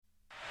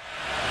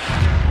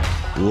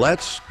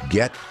Let's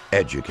get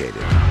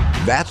educated.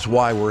 That's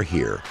why we're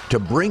here, to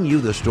bring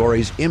you the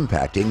stories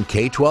impacting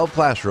K-12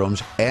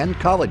 classrooms and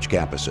college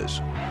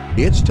campuses.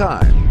 It's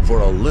time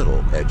for a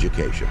little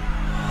education.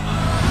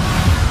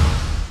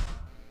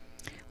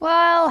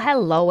 Well,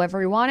 hello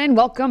everyone, and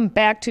welcome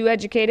back to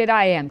Educated.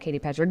 I am Katie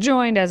Petra,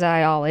 joined as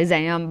I always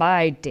am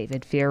by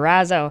David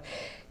Fiorazzo.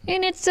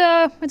 And it's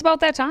about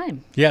that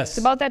time. Yes. It's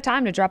about that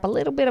time to drop a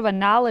little bit of a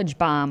knowledge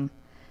bomb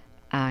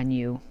on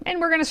you. And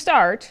we're going to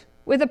start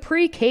with a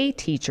pre-K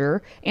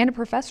teacher and a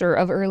professor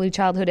of early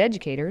childhood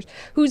educators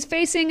who's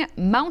facing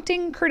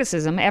mounting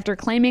criticism after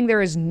claiming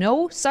there is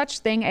no such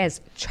thing as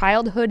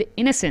childhood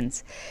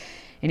innocence.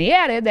 And he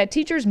added that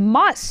teachers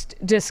must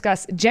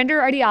discuss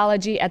gender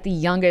ideology at the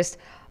youngest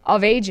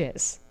of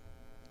ages.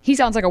 He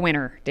sounds like a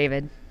winner,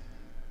 David.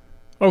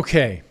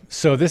 Okay,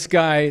 so this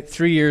guy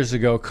 3 years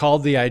ago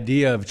called the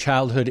idea of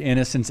childhood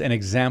innocence an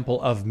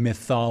example of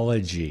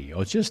mythology.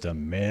 Oh, it's just a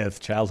myth,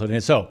 childhood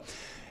innocence. So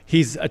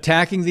he's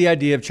attacking the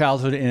idea of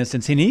childhood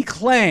innocence, and he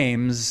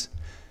claims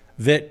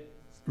that,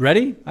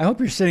 ready? I hope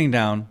you're sitting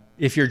down.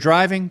 If you're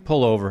driving,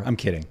 pull over. I'm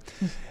kidding.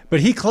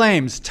 But he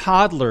claims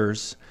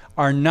toddlers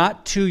are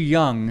not too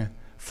young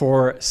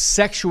for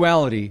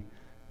sexuality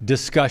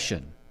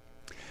discussion.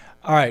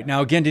 All right.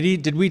 Now, again,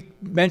 did we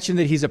mention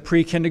that he's a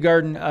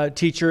pre-kindergarten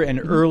teacher and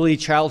early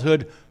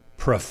childhood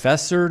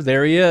professor?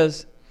 There he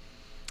is.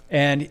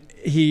 And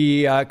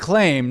he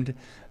claimed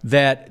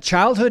that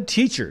childhood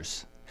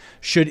teachers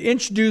should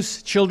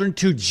introduce children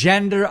to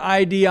gender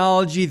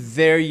ideology.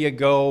 There you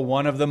go.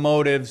 One of the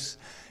motives.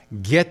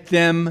 Get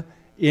them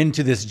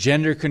into this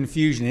gender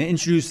confusion and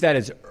introduce that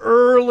as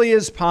early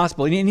as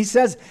possible. And he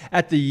says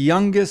at the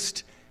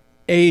youngest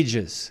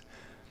ages.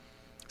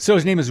 So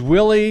his name is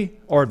William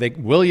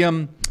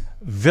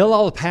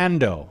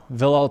Villalpando.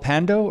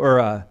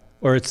 Villalpando,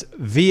 or it's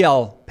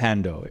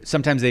Villalpando.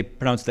 Sometimes they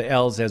pronounce the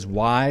L's as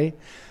Y.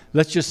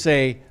 Let's just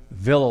say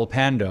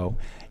Villalpando.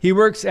 He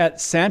works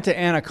at Santa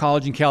Ana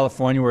College in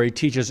California, where he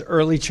teaches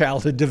early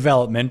childhood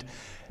development.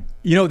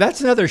 You know,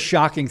 that's another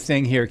shocking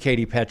thing here,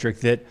 Katie Petrick,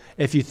 that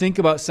if you think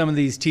about some of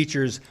these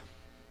teachers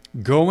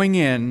going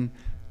in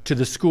to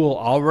the school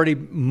already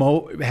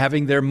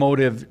having their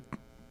motive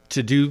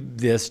to do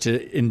this,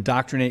 to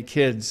indoctrinate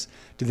kids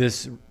to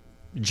this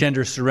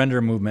gender surrender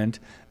movement,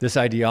 this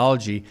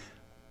ideology,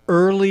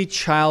 early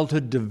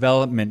childhood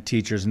development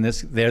teachers, and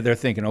they're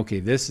thinking, okay,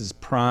 this is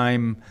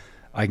prime,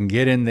 I can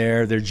get in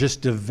there. They're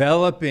just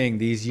developing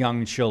these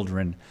young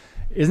children.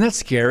 Isn't that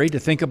scary to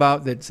think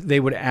about that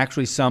they would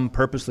actually some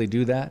purposely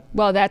do that?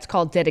 Well, that's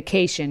called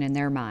dedication in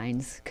their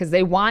minds, because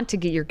they want to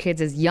get your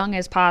kids as young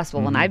as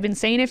possible. Mm-hmm. And I've been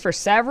saying it for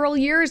several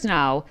years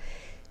now.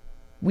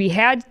 We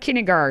had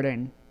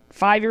kindergarten,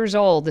 5 years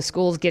old, the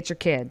schools get your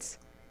kids.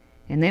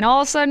 And then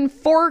all of a sudden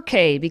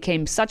 4K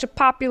became such a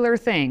popular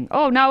thing.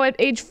 Oh, now at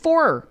age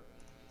 4,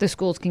 the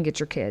schools can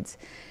get your kids.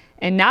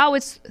 And now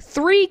it's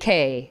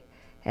 3K.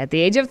 At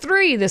the age of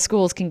 3, the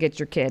schools can get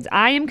your kids.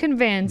 I am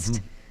convinced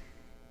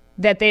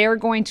that they are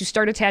going to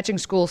start attaching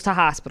schools to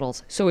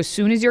hospitals. So as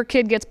soon as your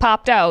kid gets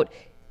popped out,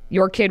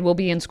 your kid will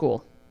be in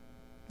school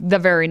the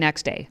very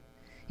next day.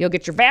 You'll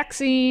get your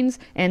vaccines,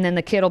 and then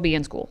the kid will be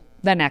in school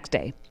the next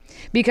day.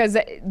 Because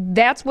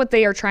that's what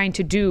they are trying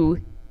to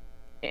do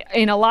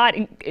in a lot,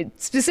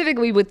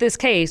 specifically with this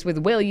case, with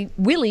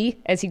Willie,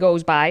 as he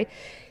goes by.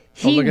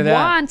 He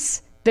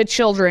wants the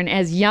children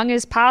as young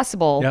as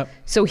possible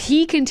so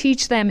he can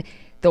teach them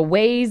the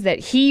ways that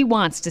he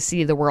wants to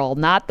see the world,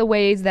 not the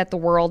ways that the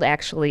world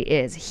actually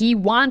is. He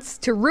wants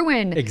to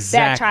ruin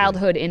that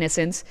childhood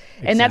innocence,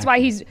 and that's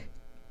why he's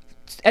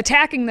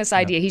attacking this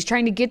idea. He's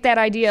trying to get that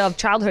idea of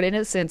childhood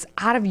innocence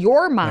out of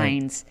your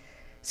minds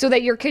so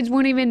that your kids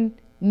won't even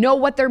know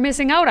what they're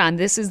missing out on.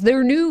 This is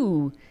their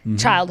new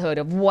childhood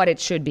of what it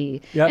should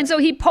be. And so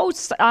he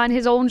posts on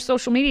his own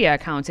social media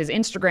accounts, his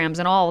Instagrams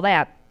and all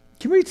that.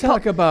 Can we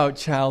talk about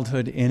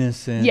childhood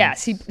innocence?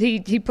 Yes,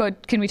 he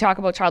put, can we talk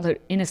about childhood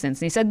innocence?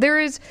 And he said, there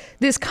is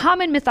this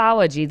common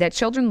mythology that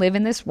children live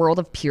in this world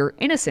of pure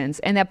innocence,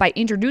 and that by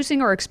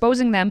introducing or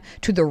exposing them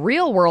to the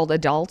real world,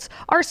 adults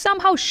are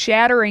somehow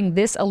shattering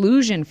this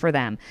illusion for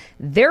them.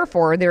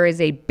 Therefore, there is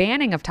a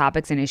banning of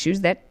topics and issues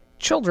that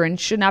children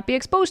should not be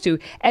exposed to,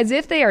 as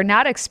if they are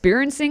not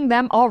experiencing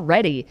them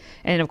already.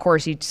 And of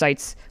course, he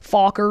cites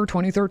Falker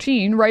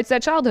 2013, writes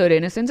that childhood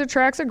innocence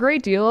attracts a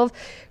great deal of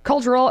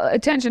cultural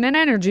attention and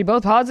energy,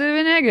 both positive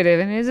and negative,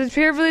 and is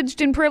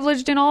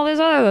privileged and all this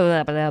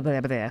other blah, blah,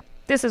 blah, blah.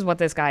 This is what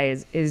this guy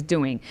is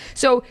doing.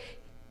 So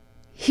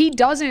he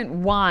doesn't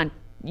want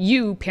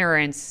you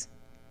parents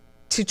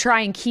to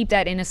try and keep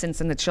that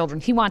innocence in the children.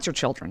 He wants your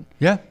children.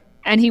 Yeah.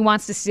 And he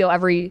wants to steal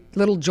every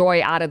little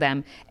joy out of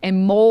them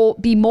and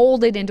be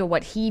molded into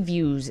what he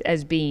views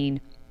as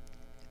being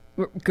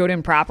good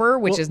and proper,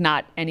 which is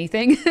not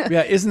anything.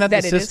 Yeah, isn't that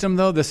the system,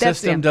 though? The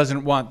system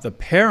doesn't want the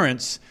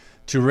parents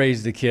to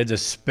raise the kids,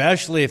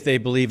 especially if they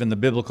believe in the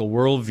biblical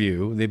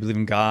worldview. They believe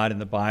in God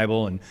and the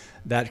Bible and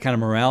that kind of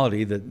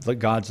morality, that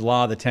God's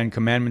law, the Ten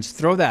Commandments.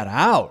 Throw that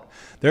out.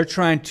 They're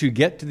trying to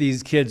get to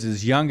these kids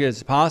as young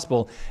as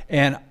possible.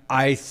 And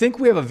I think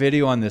we have a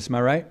video on this. Am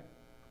I right?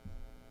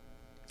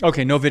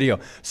 Okay, no video.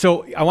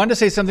 So I wanted to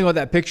say something about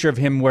that picture of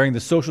him wearing the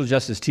social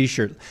justice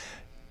T-shirt.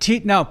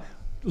 Now,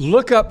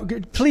 look up,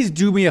 please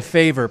do me a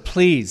favor,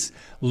 please.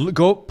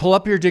 Go pull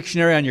up your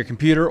dictionary on your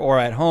computer or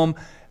at home.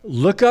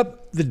 Look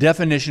up the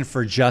definition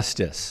for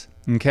justice,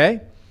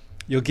 okay?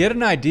 You'll get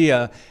an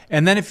idea.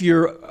 And then if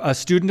you're a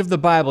student of the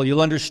Bible,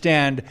 you'll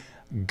understand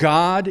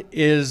God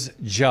is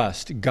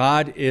just.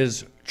 God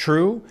is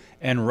true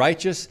and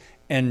righteous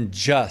and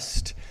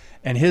just.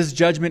 And his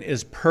judgment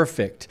is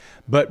perfect.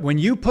 But when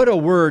you put a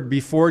word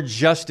before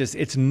justice,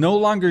 it's no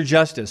longer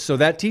justice. So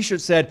that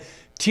T-shirt said,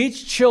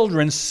 teach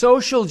children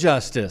social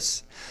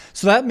justice.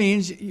 So that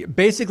means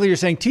basically you're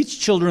saying teach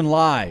children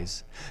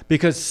lies,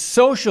 because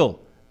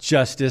social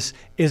justice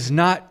is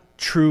not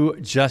true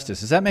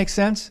justice. Does that make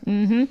sense?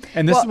 Mm-hmm.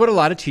 And this is what a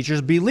lot of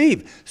teachers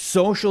believe.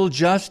 Social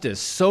justice,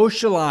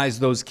 socialize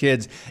those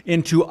kids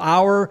into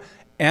our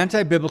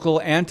anti-biblical,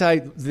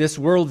 this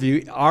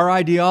worldview, our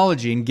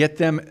ideology, and get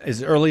them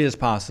as early as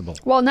possible.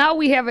 Well, now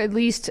we have at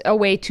least a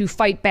way to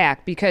fight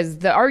back, because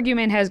the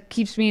argument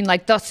keeps being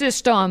like, the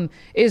system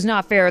is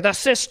not fair. The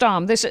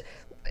system,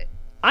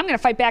 I'm going to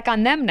fight back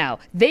on them now.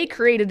 They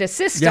created a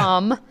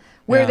system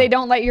where they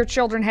don't let your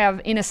children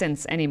have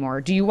innocence anymore.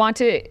 Do you want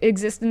to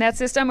exist in that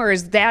system, or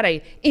is that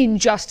a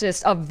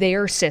injustice of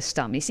their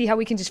system? You see how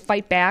we can just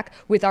fight back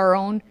with our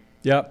own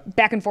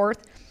back and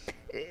forth?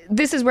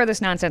 This is where this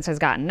nonsense has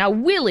gotten. Now,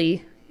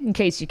 Willie, in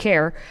case you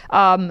care,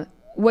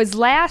 was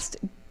last,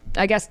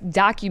 I guess,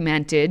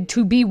 documented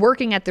to be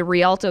working at the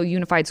Rialto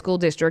Unified School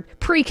District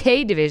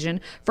pre-K division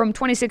from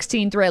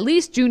 2016 through at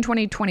least June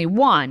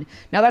 2021.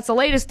 Now, that's the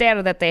latest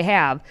data that they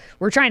have.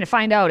 We're trying to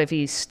find out if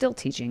he's still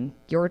teaching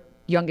your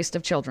youngest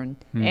of children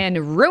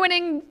and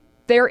ruining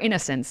their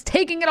innocence,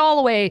 taking it all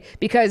away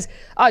because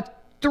a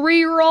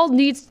 3-year-old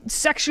needs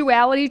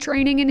sexuality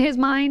training in his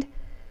mind.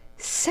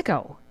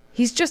 Sicko.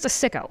 He's just a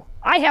sicko.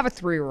 I have a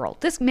 3-year-old.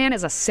 This man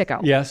is a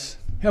sicko. Yes.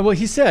 Yeah, well,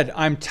 he said,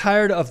 I'm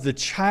tired of the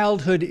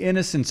childhood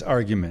innocence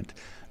argument.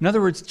 In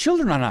other words,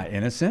 children are not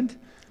innocent.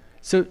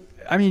 So,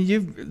 I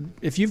mean,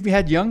 if you've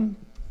had young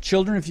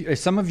children, if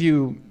some of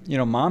you,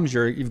 moms,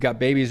 you've got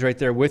babies right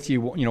there with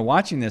you,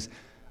 watching this,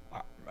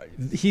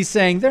 he's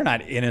saying they're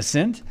not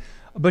innocent.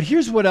 But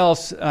here's what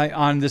else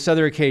on this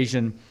other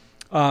occasion.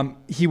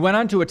 He went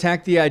on to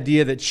attack the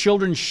idea that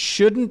children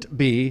shouldn't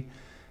be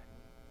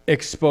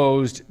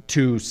exposed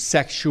to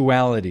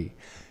sexuality.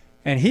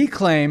 And he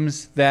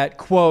claims that,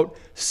 quote,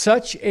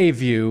 such a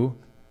view,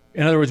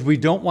 in other words, we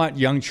don't want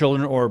young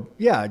children, or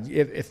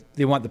if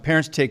they want the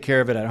parents to take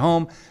care of it at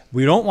home,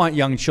 we don't want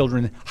young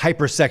children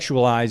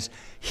hypersexualized.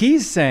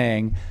 He's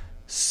saying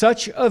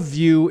such a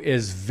view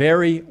is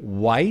very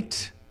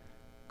white,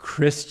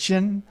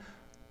 Christian,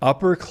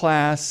 upper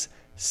class,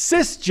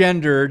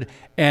 cisgendered,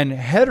 and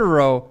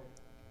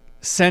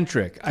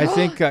heterocentric. I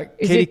think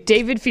is it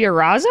David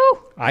Fiorazo?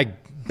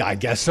 I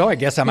guess so. I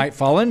guess I might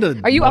fall into.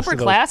 Are you upper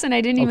class and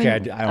I didn't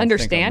even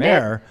understand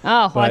it?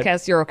 Oh, well, I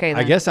guess you're okay then.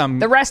 I guess I'm.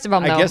 The rest of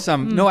them, though. I guess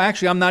I'm. No,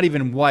 actually, I'm not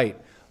even white.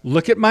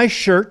 Look at my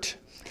shirt.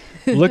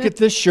 Look at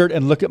this shirt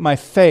and look at my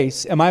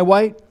face. Am I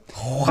white?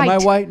 Am I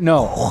white?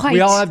 No. White. We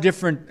all have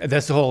different.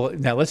 That's the whole.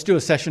 Now let's do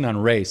a session on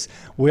race.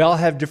 We all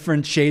have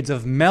different shades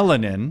of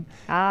melanin.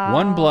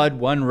 One blood,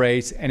 one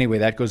race. Anyway,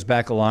 that goes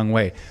back a long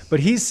way.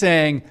 But he's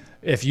saying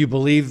if you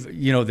believe,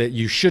 that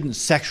you shouldn't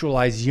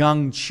sexualize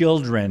young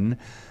children,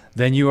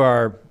 then you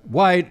are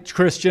white,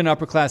 Christian,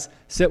 upper class.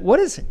 So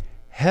what is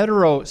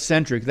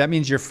heterocentric? That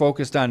means you're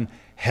focused on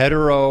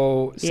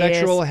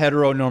heterosexual,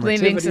 heteronormativity.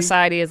 Believing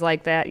society is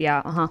like that,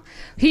 yeah.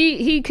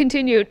 He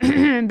continued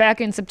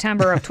back in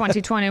September of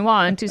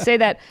 2021 to say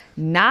that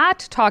not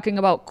talking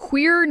about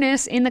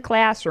queerness in the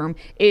classroom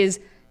is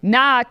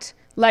not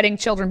letting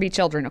children be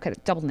children. Okay,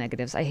 double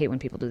negatives. I hate when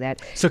people do that.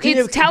 So can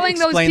you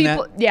explain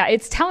that? Yeah,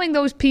 it's telling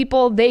those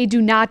people they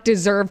do not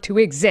deserve to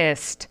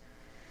exist.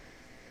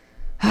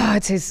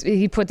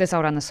 He put this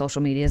out on the social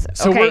medias.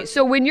 Okay,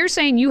 so when you're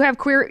saying you have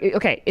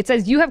it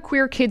says you have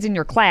queer kids in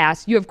your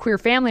class, you have queer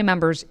family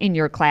members in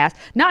your class.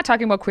 Not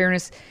talking about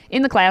queerness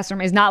in the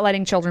classroom is not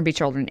letting children be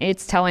children.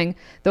 It's telling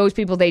those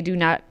people they do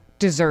not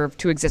deserve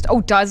to exist.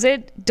 Oh, does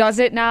it? Does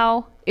it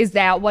now? Is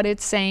that what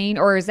it's saying?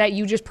 Or is that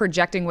you just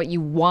projecting what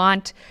you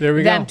want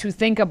them to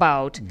think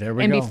about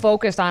and be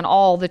focused on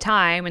all the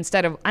time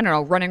instead of,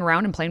 running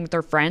around and playing with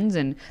their friends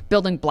and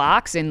building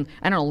blocks and,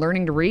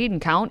 learning to read and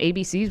count,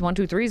 ABCs, 1,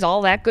 2, 3s,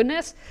 all that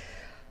goodness?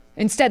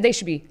 Instead, they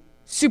should be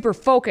super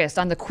focused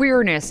on the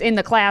queerness in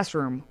the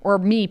classroom, or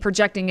me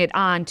projecting it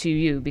onto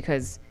you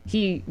because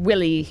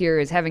Willie here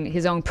is having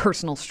his own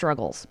personal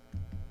struggles.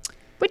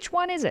 Which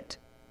one is it?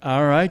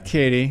 All right,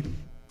 Katie.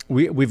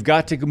 We've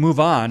got to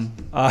move on.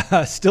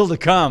 Still to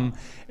come.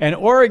 An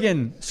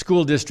Oregon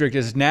school district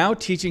is now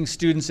teaching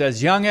students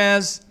as young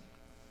as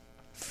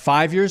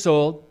 5 years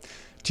old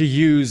to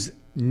use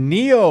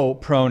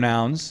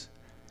neo-pronouns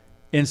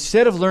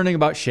instead of learning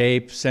about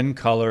shapes and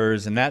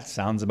colors, and that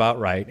sounds about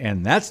right.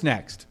 And that's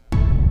next.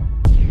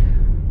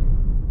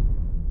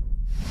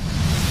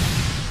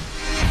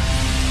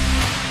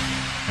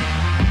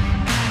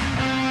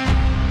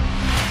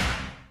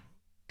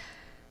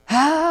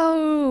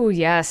 Ooh,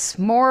 yes.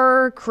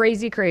 More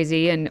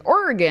crazy. In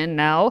Oregon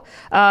now,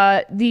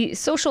 the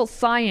social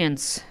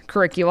science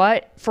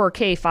curricula for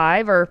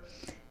K-5 are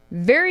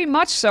very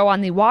much so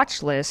on the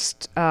watch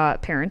list,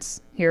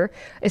 parents here,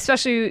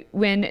 especially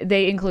when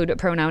they include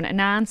pronoun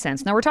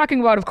nonsense. Now, we're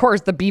talking about, of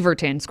course, the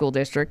Beaverton School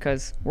District,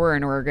 because we're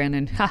in Oregon,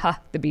 and haha,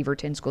 the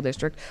Beaverton School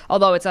District,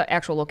 although it's an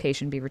actual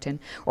location, Beaverton,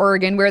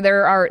 Oregon, where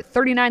there are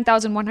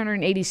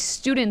 39,180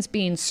 students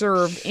being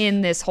served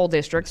in this whole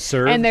district.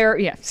 Served?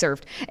 And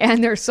served.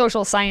 And their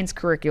social science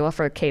curricula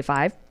for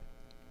K-5.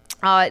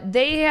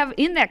 They have,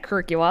 in that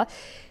curricula,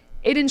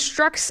 it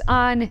instructs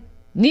on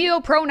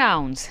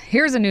neopronouns.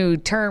 Here's a new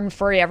term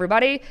for you,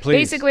 everybody. Please.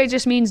 Basically, it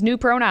just means new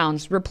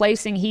pronouns,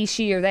 replacing he,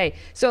 she, or they.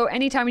 So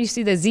anytime you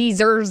see the z,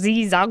 zer,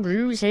 z, zag,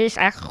 ru, shish,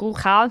 ach,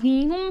 ha,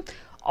 him,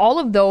 all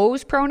of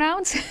those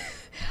pronouns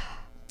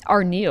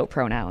are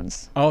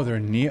neopronouns. Oh, they're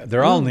neo.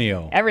 They're all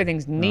neo.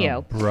 Everything's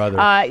neo. Oh, brother.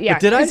 Yeah,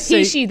 But did I 'cause say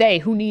he, she, they,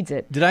 who needs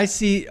it? Did I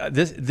see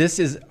this? This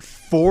is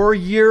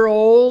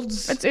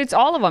 4-year-olds. It's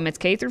all of them. It's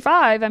K through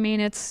 5. I mean,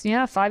 it's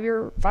 5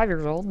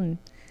 years old, and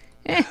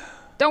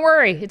don't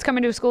worry, it's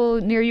coming to a school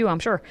near you, I'm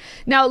sure.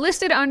 Now,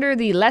 listed under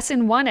the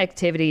Lesson 1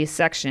 activities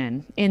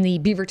section in the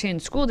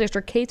Beaverton School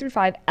District K through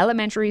 5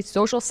 Elementary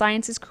Social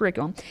Sciences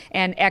Curriculum,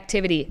 and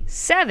Activity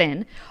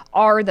 7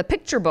 are the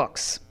picture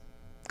books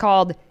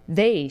called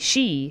They,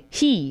 She,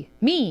 He,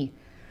 Me,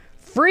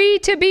 Free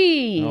to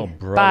Be Oh,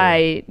 brother.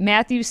 by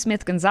Matthew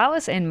Smith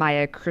Gonzalez and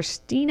Maya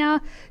Cristina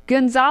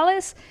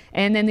Gonzalez.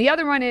 And then the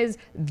other one is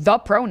The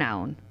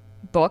Pronoun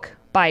book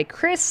by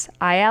Chris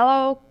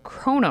Ayalo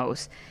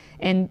Kronos.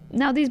 And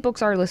now these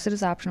books are listed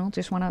as optional.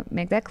 Just want to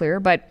make that clear.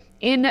 But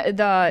in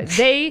the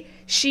They,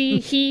 She,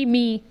 He,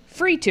 Me,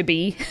 Free to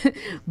Be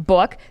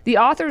book, the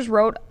authors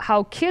wrote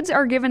how kids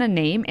are given a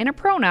name and a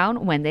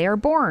pronoun when they are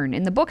born.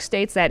 And the book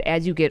states that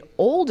as you get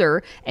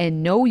older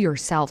and know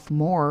yourself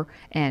more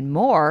and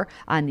more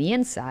on the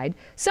inside,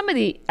 some of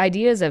the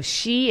ideas of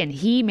she and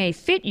he may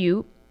fit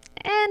you,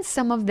 and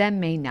some of them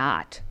may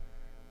not.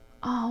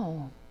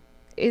 Oh,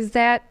 is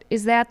that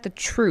the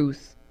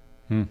truth?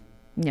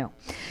 No.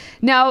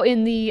 Now,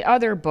 in the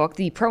other book,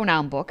 the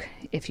pronoun book,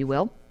 if you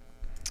will,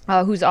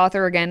 whose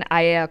author, again,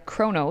 Aya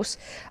Kronos,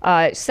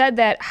 said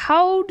that,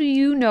 how do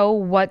you know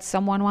what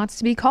someone wants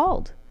to be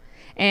called?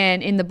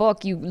 And in the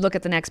book, you look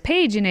at the next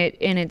page and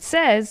it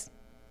says,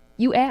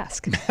 you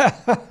ask.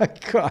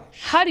 Gosh.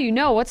 How do you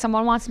know what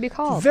someone wants to be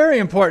called? Very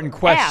important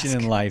question Ask.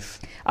 in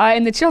life.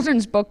 And the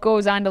children's book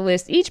goes on to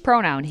list each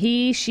pronoun: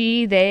 he,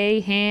 she,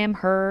 they, him,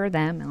 her,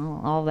 them,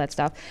 all that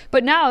stuff.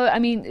 But now, I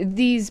mean,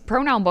 these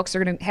pronoun books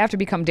are going to have to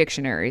become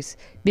dictionaries,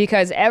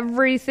 because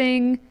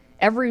everything,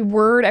 every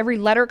word, every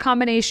letter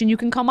combination you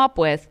can come up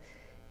with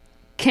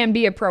can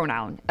be a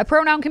pronoun. A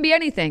pronoun can be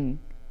anything,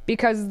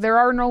 because there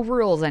are no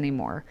rules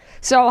anymore.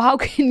 So how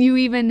can you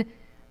even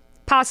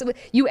possibly,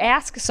 you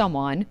ask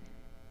someone,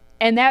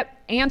 and that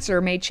answer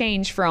may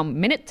change from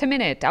minute to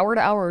minute, hour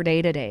to hour,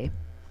 day to day.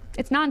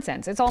 It's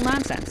nonsense. It's all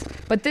nonsense.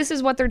 But this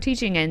is what they're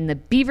teaching in the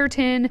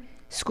Beaverton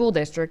School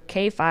District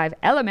K-5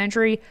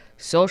 Elementary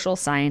Social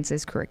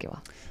Sciences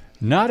curricula.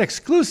 Not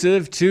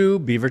exclusive to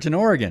Beaverton,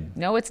 Oregon.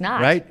 No, it's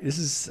not. Right? This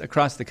is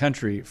across the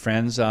country,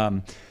 friends.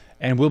 And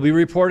we'll be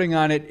reporting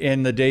on it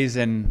in the days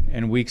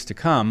and weeks to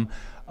come.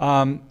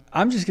 I'm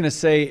just going to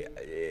say,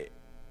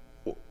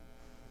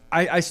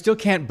 I still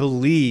can't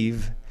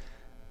believe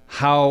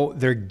how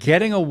they're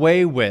getting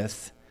away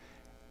with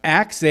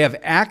they have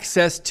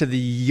access to the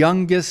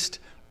youngest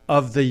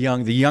of the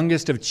young, the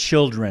youngest of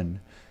children,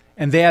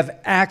 and they have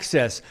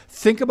access.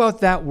 Think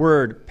about that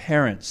word,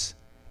 parents.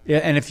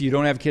 And if you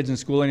don't have kids in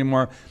school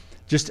anymore,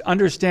 just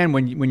understand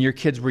when your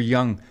kids were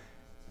young,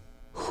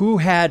 who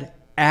had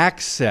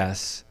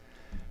access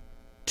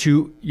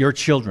to your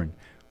children?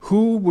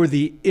 Who were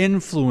the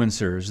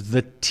influencers,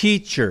 the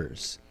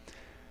teachers?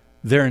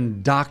 They're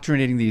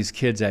indoctrinating these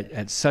kids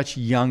at such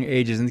young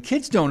ages. And the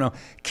kids don't know.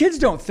 Kids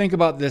don't think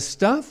about this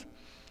stuff.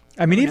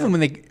 I mean, even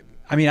when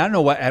I don't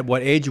know at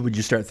what age would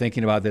you start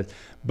thinking about this,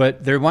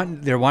 but they're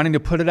wanting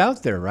to put it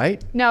out there,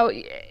 right? Now,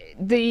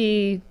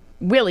 the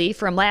Willie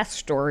from last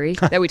story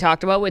that we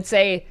talked about would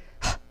say,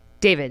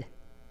 David,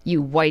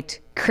 you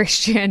white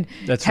Christian,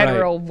 That's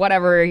hetero, right.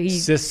 whatever,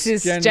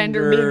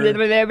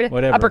 Cisgender,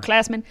 whatever.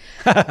 upperclassman.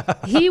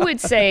 He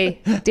would say,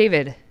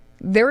 David,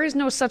 there is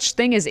no such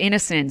thing as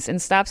innocence,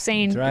 and stop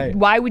saying, right.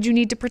 Why would you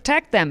need to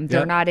protect them? They're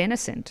Yep. not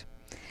innocent.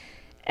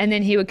 And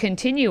then he would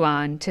continue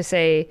on to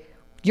say,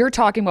 you're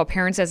talking about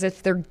parents as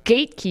if they're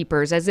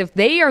gatekeepers, as if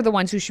they are the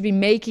ones who should be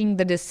making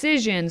the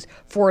decisions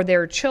for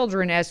their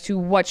children as to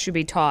what should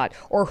be taught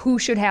or who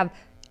should have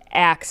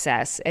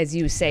access, as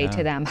you say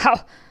to them.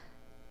 How?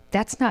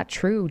 That's not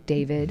true,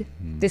 David.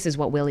 This is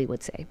what Willie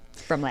would say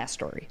from last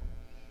story.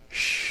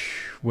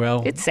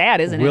 Well, It's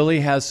sad, isn't it? Willie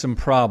has some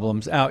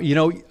problems.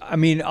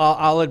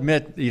 I'll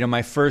admit,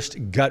 my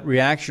first gut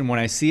reaction when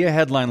I see a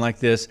headline like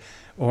this,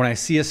 or when I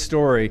see a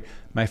story,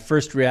 my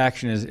first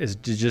reaction is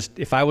to just,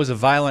 if I was a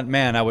violent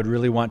man, I would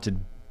really want to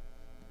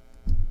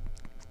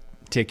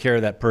take care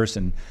of that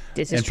person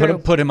This is and true.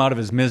 put him out of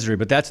his misery.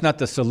 But that's not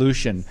the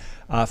solution.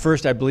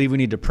 First, I believe we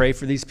need to pray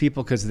for these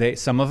people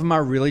because some of them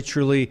are really,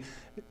 truly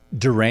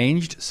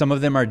deranged. Some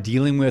of them are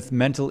dealing with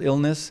mental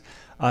illness.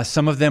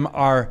 Some of them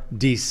are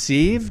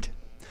deceived.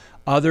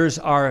 Others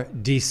are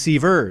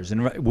deceivers.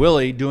 And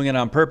Willie, doing it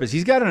on purpose,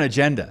 he's got an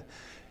agenda.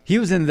 He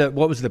was in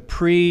the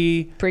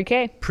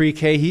Pre-K.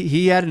 Pre-K.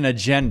 He had an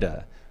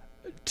agenda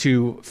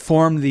to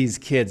form these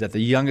kids at the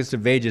youngest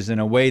of ages in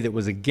a way that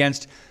was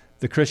against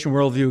the Christian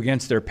worldview,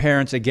 against their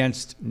parents,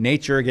 against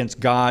nature, against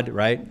God,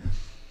 right?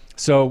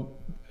 So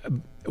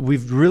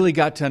we've really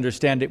got to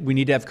understand it. We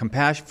need to have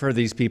compassion for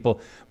these people,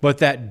 but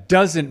that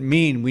doesn't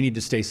mean we need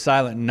to stay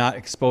silent and not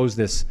expose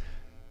this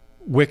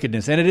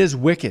wickedness. And it is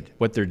wicked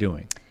what they're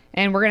doing.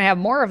 And we're going to have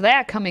more of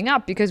that coming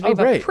up because we have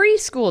great. a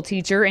preschool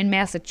teacher in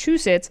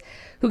Massachusetts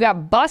who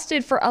got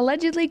busted for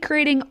allegedly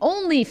creating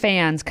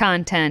OnlyFans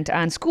content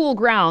on school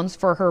grounds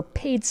for her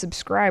paid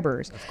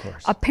subscribers. Of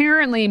course.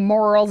 Apparently,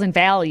 morals and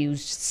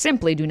values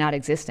simply do not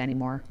exist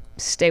anymore.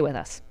 Stay with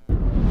us.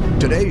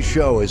 Today's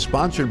show is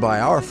sponsored by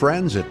our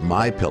friends at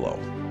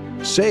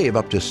MyPillow. Save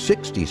up to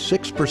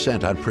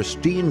 66% on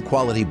pristine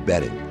quality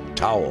bedding,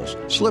 towels,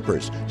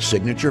 slippers,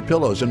 signature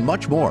pillows, and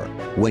much more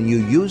when you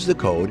use the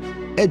code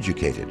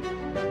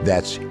EDUCATED.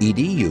 That's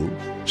EDUCATED.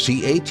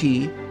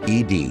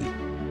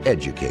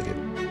 Educated.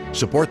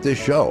 Support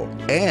this show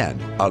and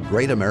a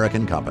great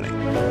American company.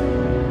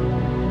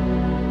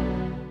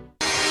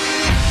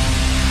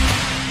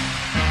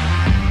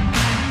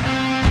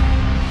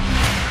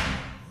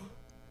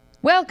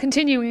 Well,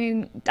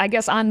 continuing, I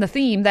guess, on the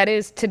theme that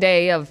is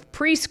today of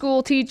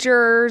preschool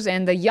teachers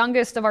and the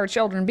youngest of our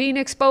children being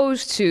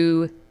exposed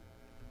to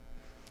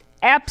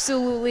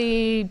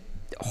absolutely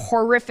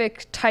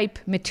horrific type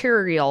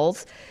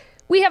materials,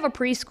 we have a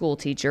preschool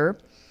teacher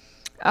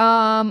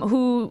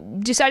who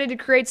decided to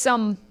create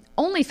some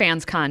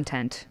OnlyFans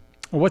content.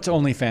 What's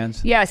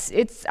OnlyFans? Yes,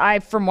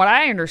 from what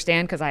I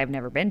understand, because I have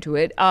never been to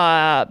it,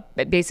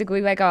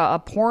 basically like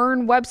a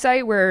porn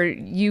website where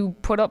you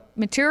put up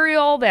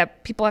material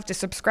that people have to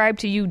subscribe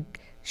to you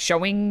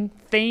showing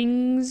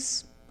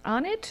things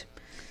on it.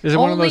 Is it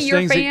one of Only those your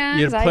things that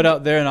you fans, put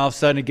out there and all of a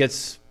sudden it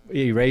gets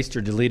erased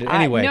or deleted?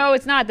 Anyway. No,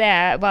 it's not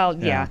that. Well,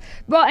 yeah.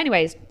 Well,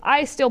 anyways,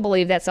 I still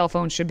believe that cell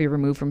phones should be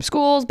removed from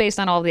schools based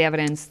on all the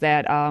evidence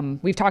that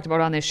we've talked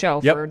about on this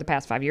show for the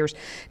past 5 years.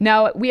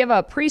 Now, we have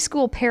a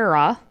preschool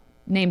para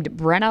named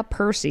Brenna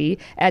Percy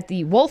at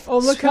the Wolf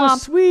look Swamp how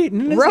sweet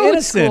and Road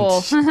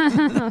innocent.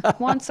 School.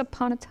 Once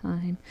upon a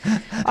time.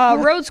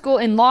 Road School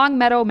in Long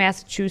Meadow,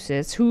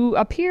 Massachusetts, who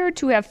appeared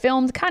to have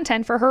filmed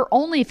content for her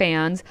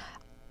OnlyFans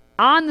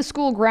on the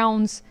school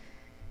grounds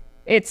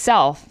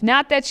itself.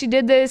 Not that she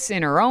did this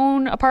in her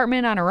own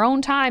apartment on her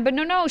own time, but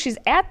no, she's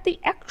at the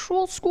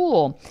actual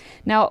school.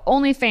 Now,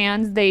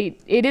 OnlyFans,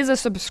 it is a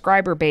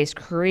subscriber-based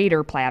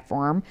creator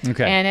platform,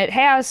 and it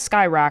has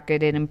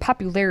skyrocketed in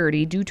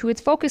popularity due to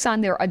its focus on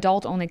their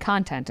adult-only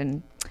content.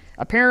 And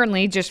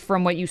apparently, just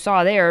from what you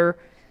saw there,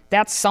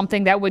 that's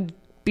something that would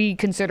be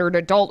considered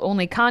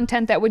adult-only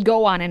content that would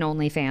go on an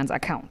OnlyFans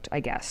account, I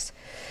guess.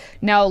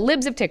 Now,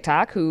 Libs of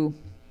TikTok, who,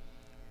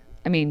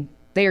 I mean,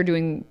 they are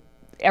doing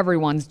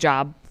everyone's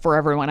job for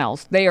everyone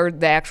else. They are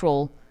the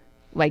actual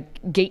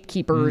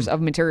gatekeepers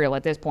of material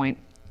at this point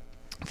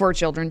for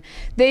children.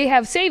 They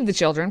have saved the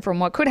children from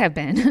what could have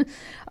been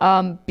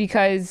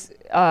because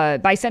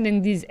by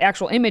sending these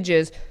actual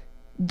images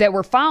that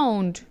were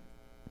found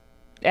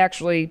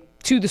actually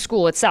to the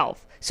school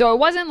itself. So it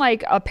wasn't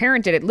like a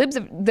parent did it.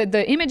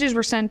 The images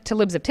were sent to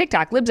Libs of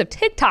TikTok. Libs of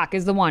TikTok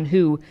is the one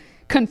who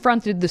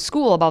confronted the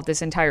school about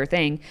this entire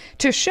thing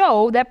to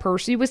show that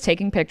Percy was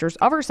taking pictures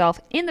of herself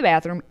in the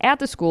bathroom at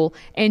the school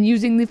and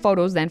using the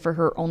photos then for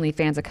her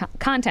OnlyFans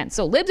content.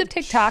 So Libs of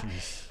TikTok,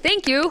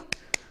 thank you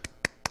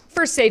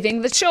for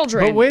saving the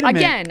children. But wait a minute.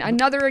 Again,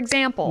 another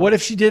example. What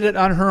if she did it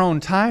on her own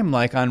time,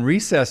 like on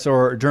recess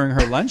or during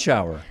her lunch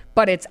hour?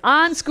 But it's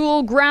on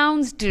school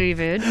grounds,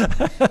 David.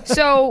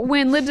 So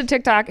when Libs of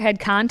TikTok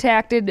had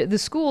contacted the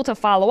school to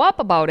follow up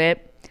about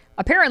it,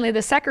 apparently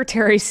the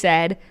secretary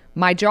said,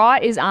 "My jaw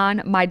is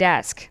on my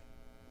desk."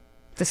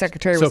 The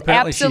secretary was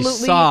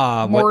absolutely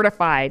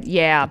mortified.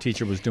 Yeah. The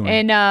teacher was doing.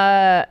 And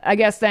I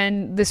guess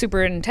then the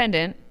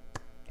superintendent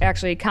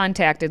actually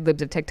contacted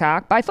Libs of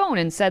TikTok by phone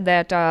and said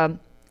that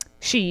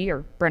she,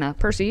 or Brenna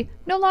Percy,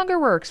 no longer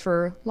works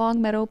for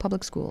Long Meadow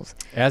Public Schools.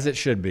 As it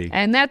should be.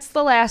 And that's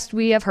the last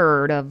we have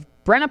heard of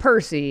Brenna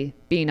Percy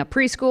being a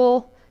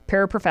preschool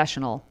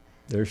paraprofessional.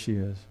 There she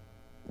is.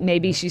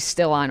 Maybe she's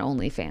still on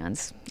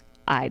OnlyFans.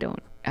 I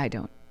don't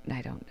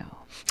know.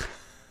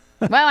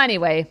 Well,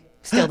 anyway,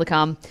 still to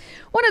come.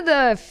 One of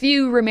the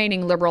few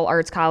remaining liberal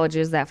arts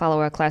colleges that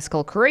follow a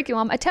classical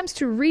curriculum attempts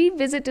to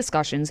revisit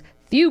discussions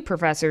few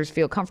professors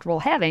feel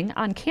comfortable having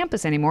on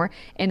campus anymore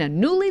in a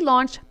newly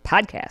launched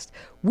podcast.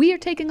 We are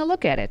taking a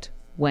look at it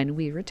when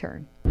we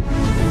return.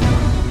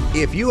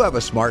 If you have a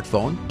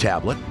smartphone,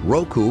 tablet,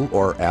 Roku,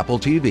 or Apple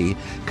TV,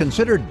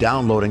 consider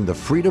downloading the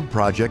Freedom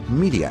Project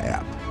Media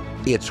app.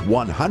 It's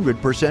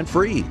 100%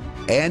 free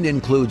and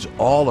includes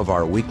all of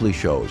our weekly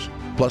shows,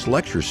 plus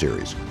lecture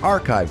series,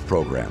 archive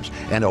programs,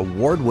 and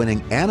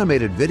award-winning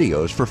animated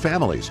videos for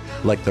families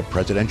like the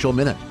Presidential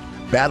Minute,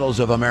 Battles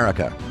of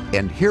America,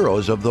 and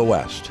Heroes of the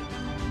West.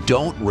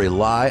 Don't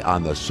rely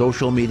on the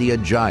social media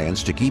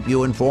giants to keep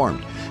you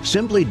informed.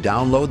 Simply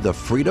download the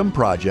Freedom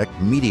Project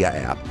Media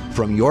app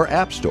from your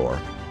app store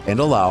and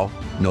allow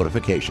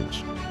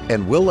notifications.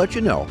 And we'll let you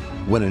know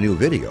when a new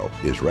video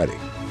is ready.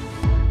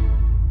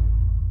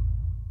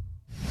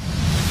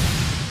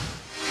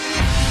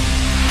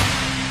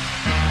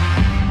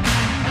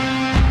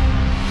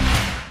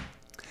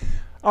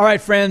 All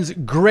right, friends,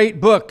 great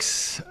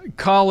books.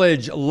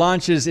 College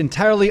launches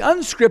entirely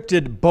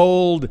unscripted,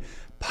 bold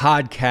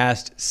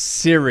podcast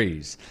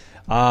series.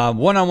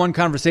 One-on-one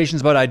conversations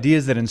about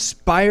ideas that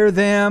inspire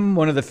them.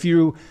 One of the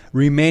few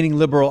remaining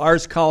liberal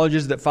arts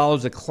colleges that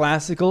follows a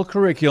classical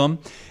curriculum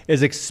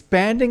is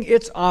expanding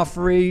its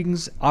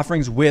offerings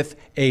with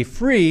a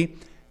free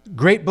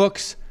Great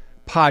Books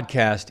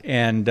podcast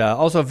and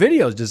also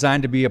videos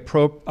designed to be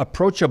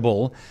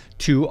approachable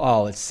to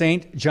all. It's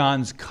St.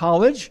 John's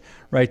College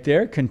right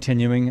there,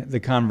 continuing the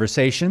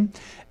conversation.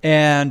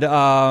 And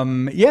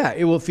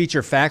it will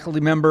feature faculty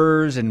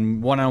members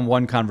and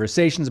one-on-one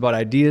conversations about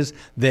ideas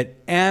that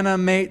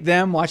animate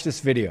them. Watch this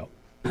video.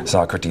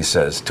 Socrates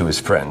says to his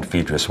friend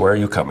Phaedrus, "Where are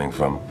you coming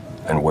from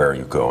and where are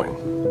you going?"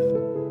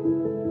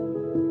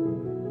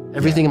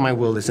 Everything in my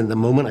world is in the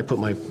moment I put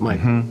my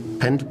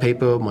pen to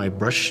paper, my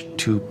brush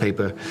to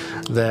paper,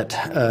 that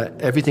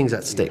everything's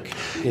at stake.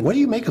 What do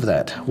you make of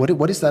that?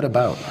 What is that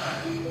about?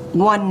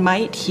 One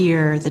might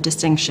hear the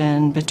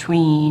distinction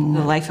between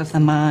the life of the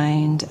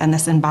mind and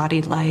this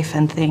embodied life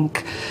and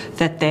think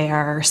that they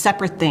are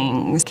separate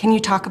things. Can you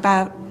talk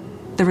about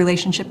the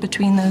relationship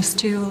between those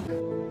two?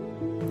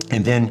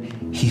 And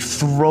then he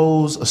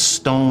throws a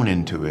stone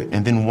into it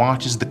and then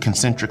watches the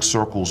concentric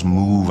circles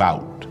move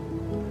out.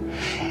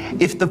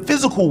 If the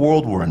physical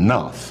world were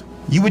enough,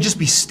 you would just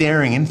be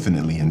staring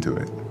infinitely into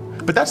it.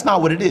 But that's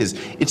not what it is.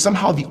 It's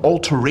somehow the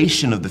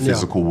alteration of the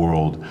physical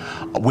world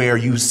where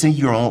you see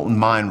your own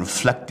mind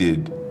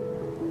reflected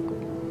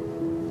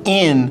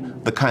in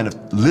the kind of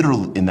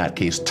literal, in that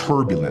case,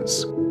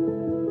 turbulence.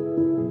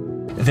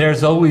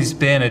 There's always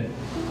been a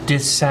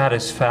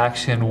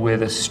dissatisfaction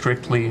with a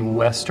strictly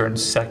Western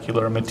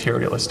secular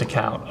materialist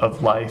account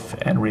of life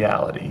and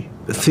reality.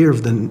 The fear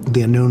of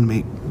the unknown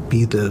may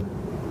be the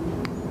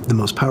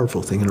most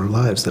powerful thing in our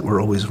lives that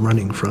we're always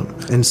running from.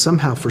 And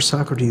somehow for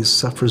Socrates,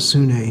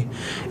 Sophrosyne,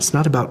 it's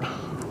not about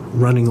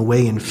running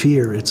away in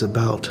fear, it's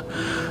about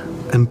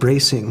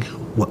embracing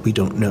what we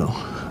don't know.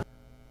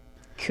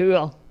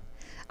 Cool.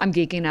 I'm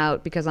geeking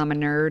out because I'm a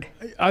nerd.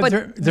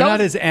 They're not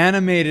as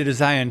animated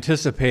as I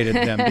anticipated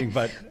them being,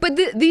 but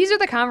these are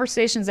the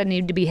conversations that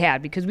need to be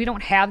had because we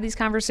don't have these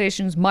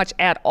conversations much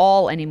at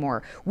all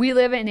anymore. We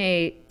live in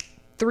a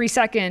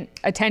 3-second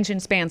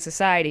attention span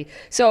society.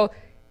 So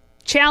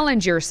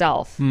challenge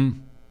yourself,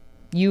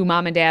 you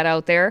mom and dad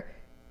out there.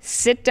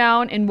 Sit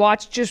down and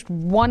watch just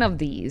one of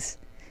these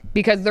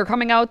because they're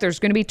coming out. There's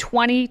going to be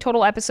 20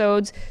 total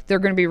episodes. They're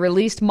going to be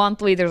released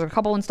monthly. There's a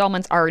couple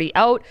installments already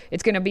out.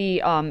 It's going to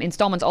be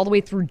installments all the way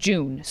through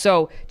June.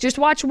 So just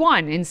watch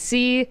one and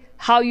see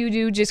how you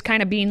do, just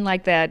kind of being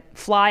like that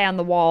fly on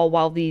the wall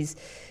while these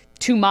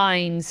two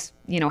minds,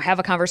 have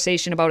a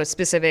conversation about a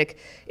specific,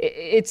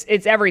 it's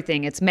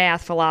everything. It's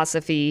math,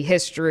 philosophy,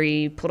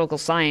 history, political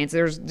science.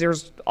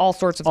 There's all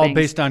sorts of things. All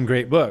based on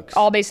great books.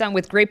 All based on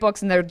with great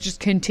books, and they're just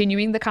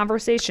continuing the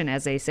conversation,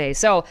 as they say.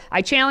 So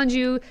I challenge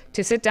you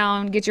to sit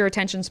down, get your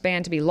attention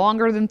span to be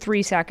longer than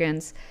 3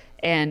 seconds,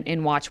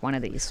 and watch one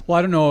of these. Well,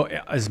 I don't know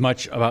as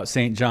much about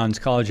St. John's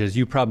College as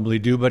you probably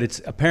do, but it's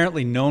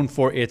apparently known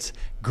for its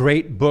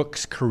Great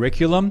Books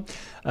curriculum,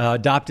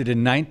 adopted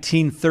in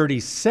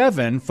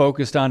 1937,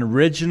 focused on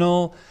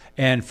original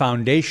and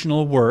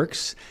foundational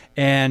works,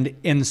 and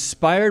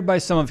inspired by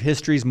some of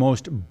history's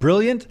most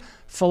brilliant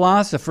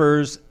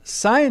philosophers,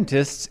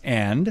 scientists,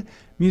 and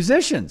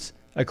musicians,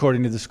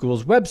 according to the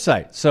school's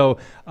website. So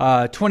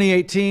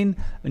 2018,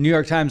 a New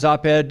York Times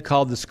op-ed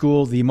called the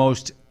school the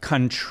most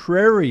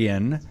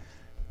contrarian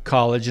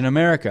college in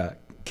America.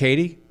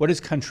 Katie, what is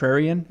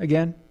contrarian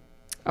again?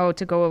 Oh,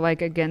 to go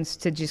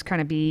against, to just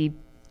kind of be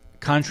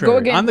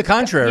contrary. On the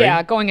contrary.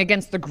 Yeah, going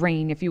against the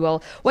grain, if you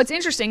will. What's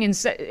interesting,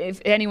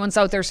 if anyone's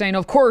out there saying,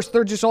 of course,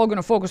 they're just all going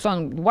to focus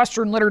on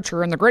Western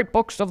literature and the great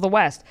books of the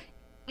West.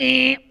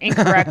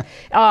 Incorrect.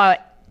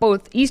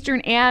 Both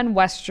Eastern and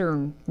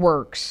Western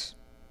works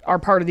are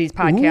part of these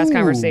podcast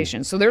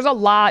conversations. So there's a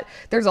lot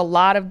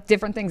of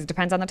different things. It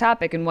depends on the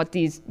topic and what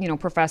these,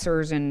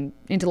 professors and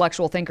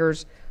intellectual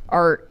thinkers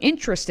are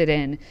interested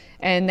in.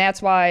 And that's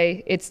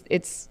why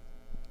it's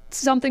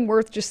something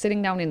worth just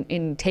sitting down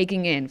and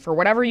taking in. For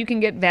whatever you can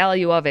get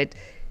value of it,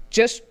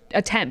 just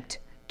attempt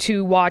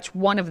to watch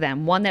one of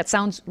them, one that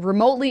sounds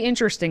remotely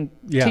interesting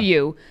to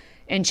you,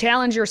 and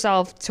challenge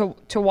yourself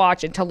to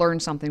watch it, to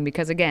learn something.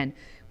 Because again,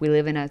 we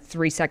live in a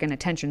 3-second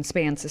attention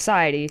span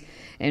society,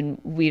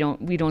 and we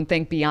don't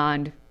think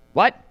beyond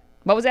what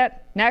was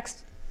that?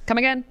 Next? Come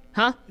again?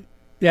 Huh?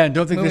 Yeah, and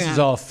don't think Moving this is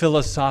on. all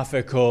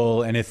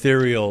philosophical and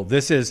ethereal.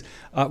 This is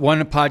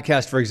one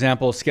podcast, for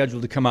example,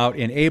 scheduled to come out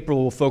in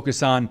April, will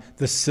focus on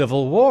the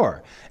Civil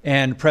War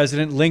and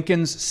President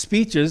Lincoln's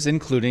speeches,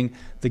 including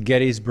the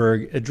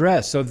Gettysburg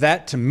Address. So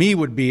that, to me,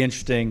 would be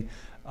interesting,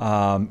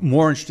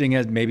 more interesting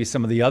as maybe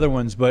some of the other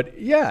ones. But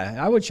yeah,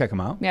 I would check them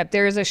out. Yep,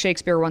 there is a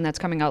Shakespeare one that's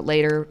coming out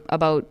later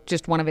about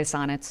just one of his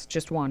sonnets,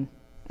 just one.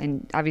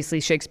 And obviously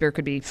Shakespeare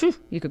could be,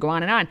 you could go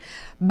on and on.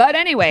 But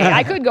anyway,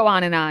 I could go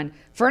on and on.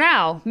 For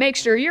now, make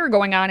sure you're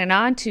going on and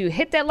on to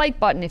hit that like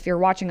button if you're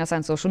watching us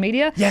on social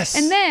media. Yes.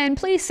 And then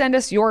please send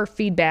us your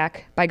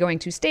feedback by going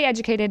to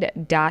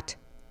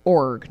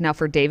stayeducated.org. Now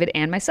for David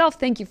and myself,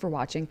 thank you for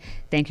watching,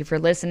 thank you for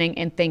listening,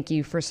 and thank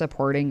you for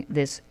supporting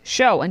this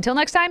show. Until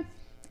next time,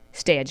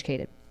 stay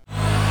educated.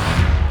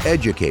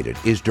 Educated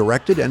is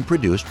directed and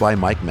produced by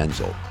Mike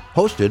Menzel.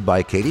 Hosted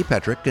by Katie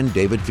Petrick and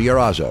David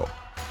Fiorazzo.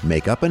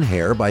 Makeup and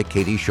hair by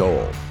Katie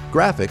Scholl.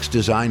 Graphics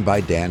designed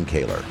by Dan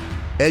Kaler.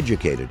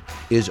 Educated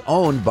is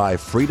owned by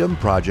Freedom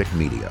Project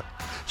Media.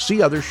 See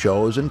other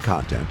shows and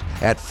content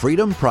at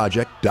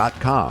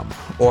freedomproject.com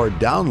or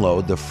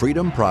download the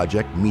Freedom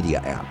Project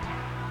Media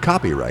app.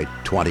 Copyright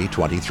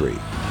 2023.